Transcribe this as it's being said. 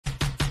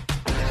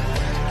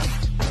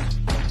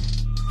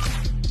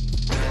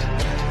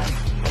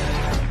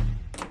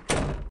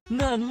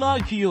None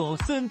like you,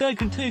 then they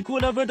can take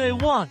whatever they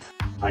want.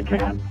 I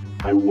can.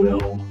 I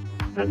will.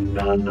 And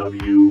none of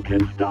you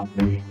can stop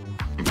me.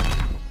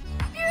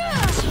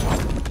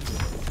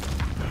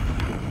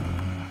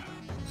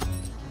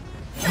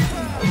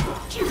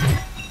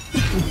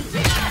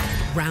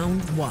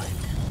 Round 1.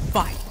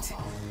 Fight.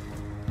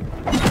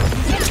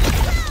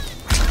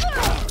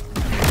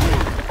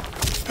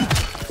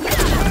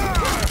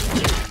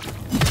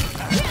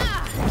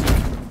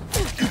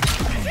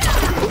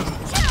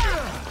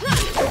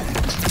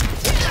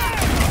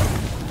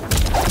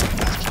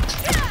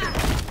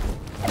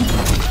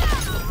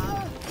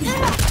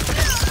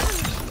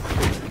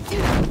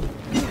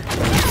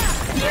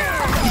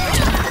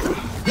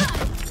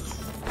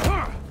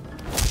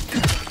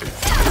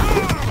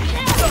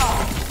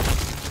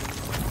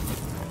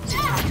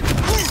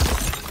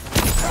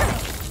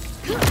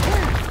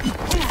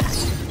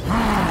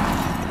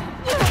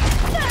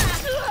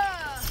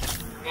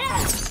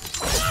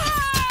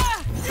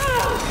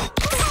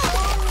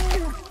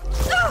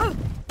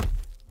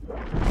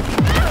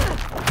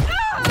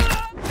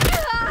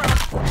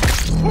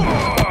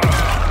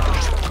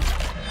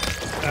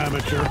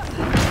 Amateur.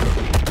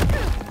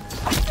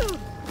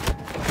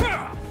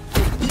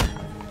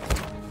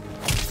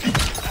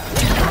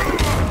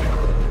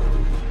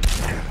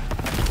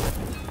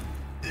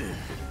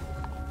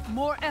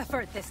 More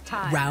effort this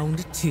time.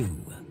 Round 2.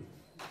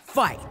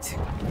 Fight.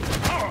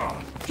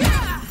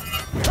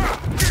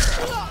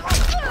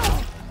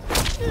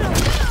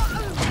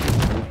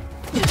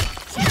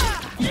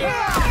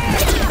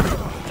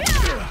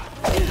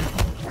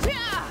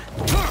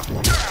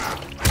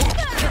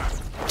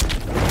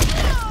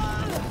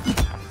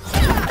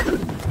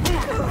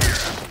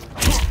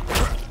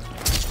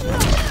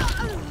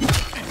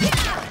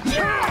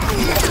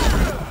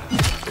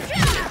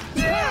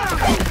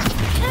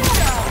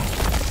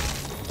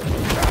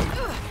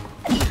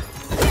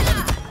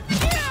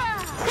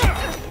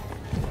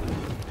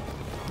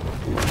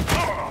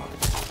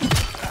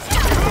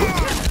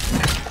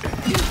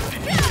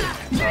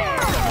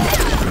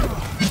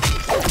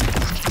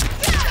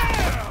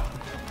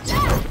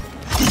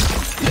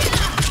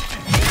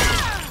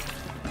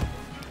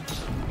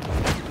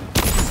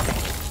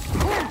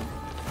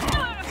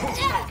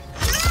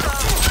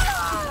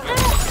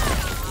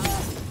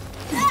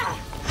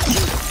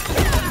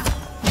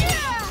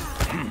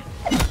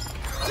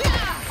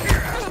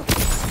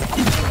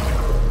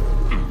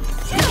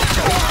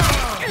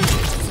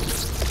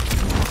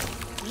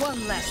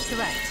 One less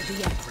threat to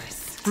the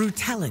Empress.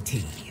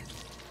 Brutality.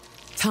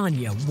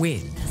 Tanya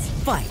wins.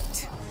 Fight.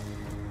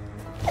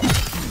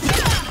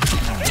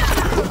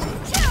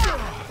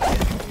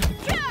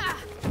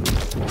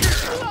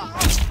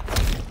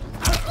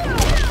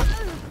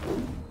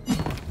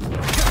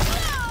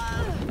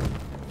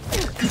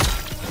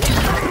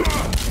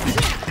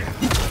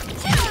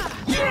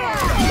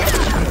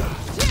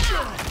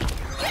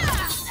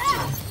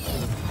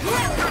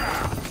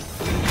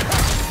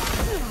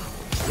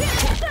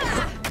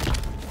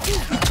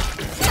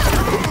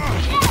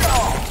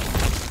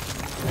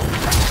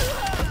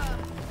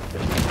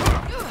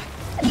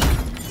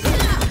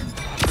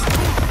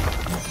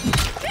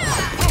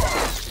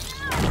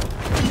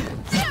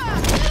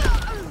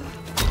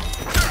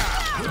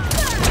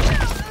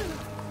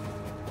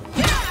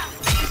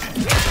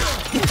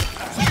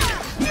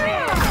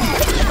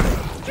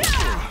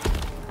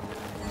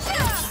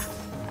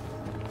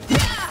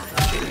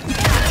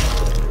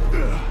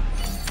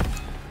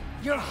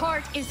 Your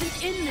heart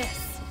isn't in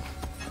this.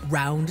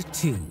 Round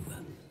 2.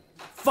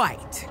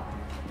 Fight.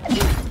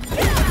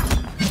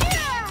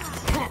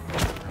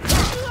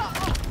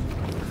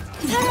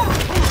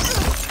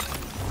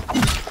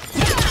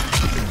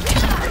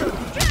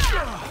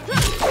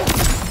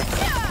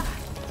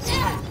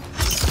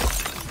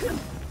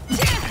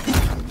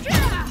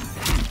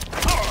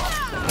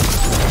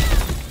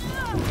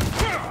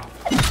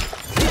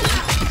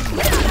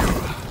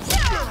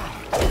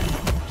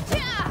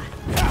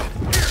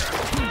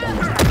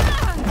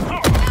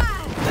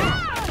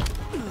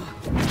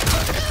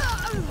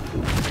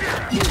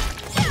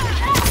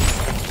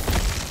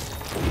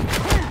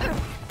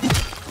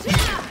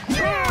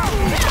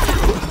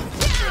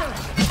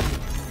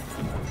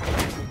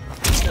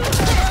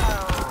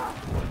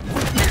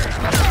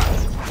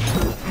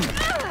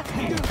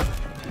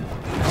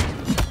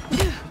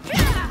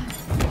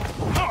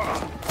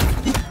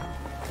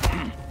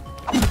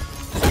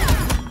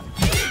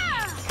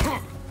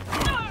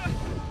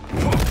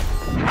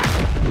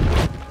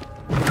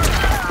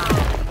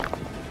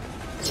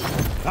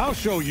 I'll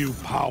show you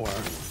power.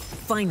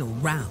 Final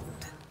round.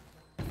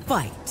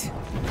 Fight.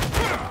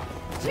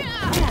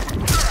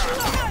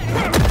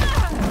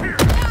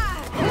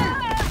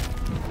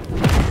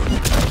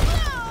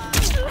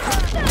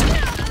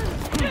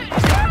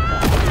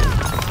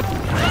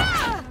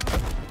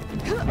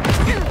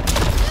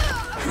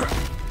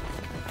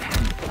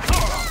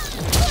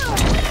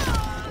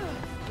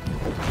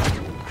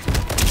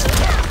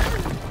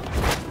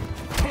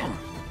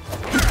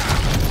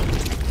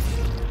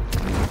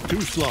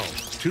 Too slow,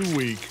 too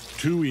weak,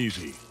 too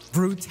easy.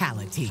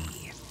 Brutality.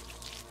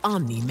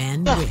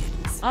 Omni-Man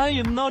wins. I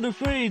am not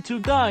afraid to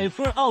die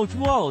for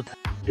Outworld.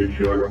 You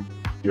sure?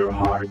 Your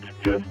heart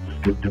just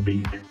skipped a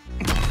beat.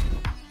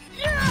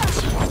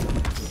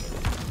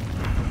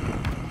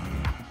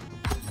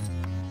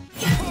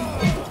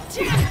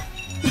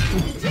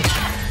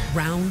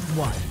 Round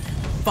 1.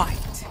 Fight.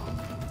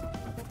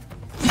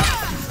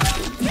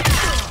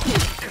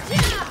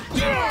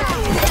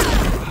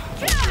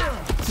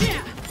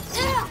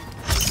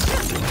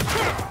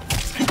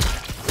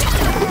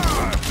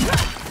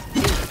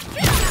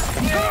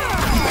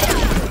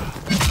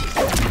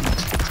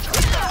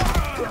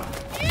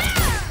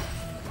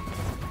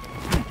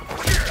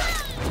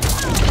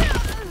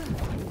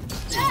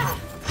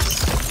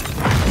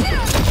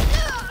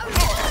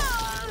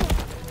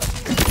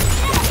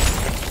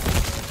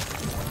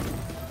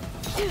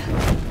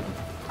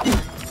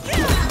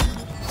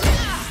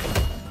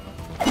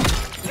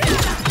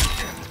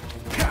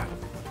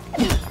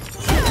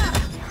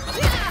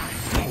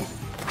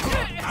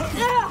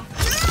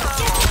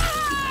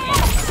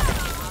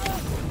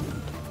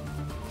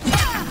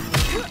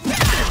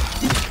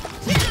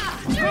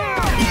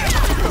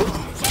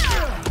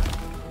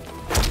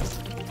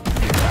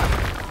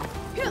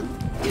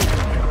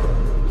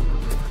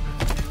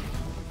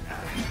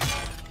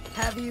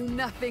 Have you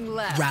nothing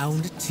left?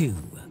 Round 2.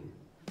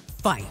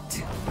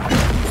 Fight.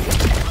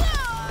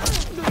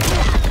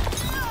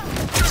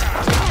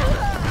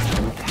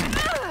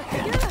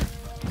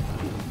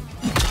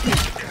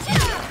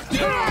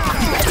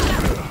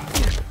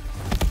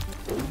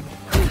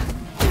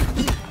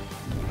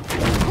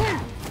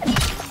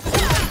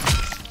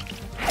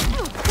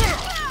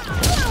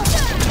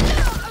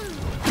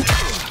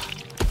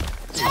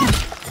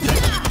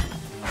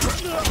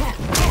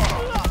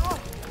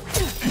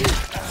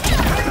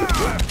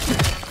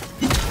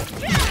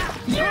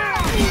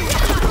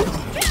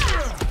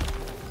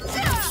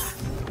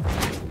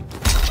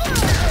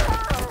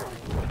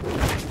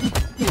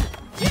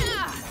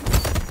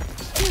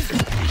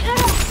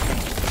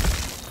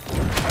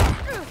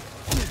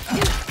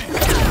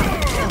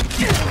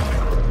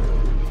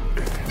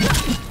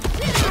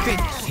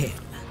 Finish him.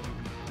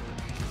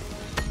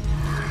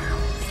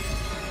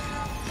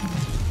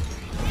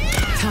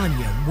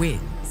 Tanya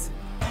wins.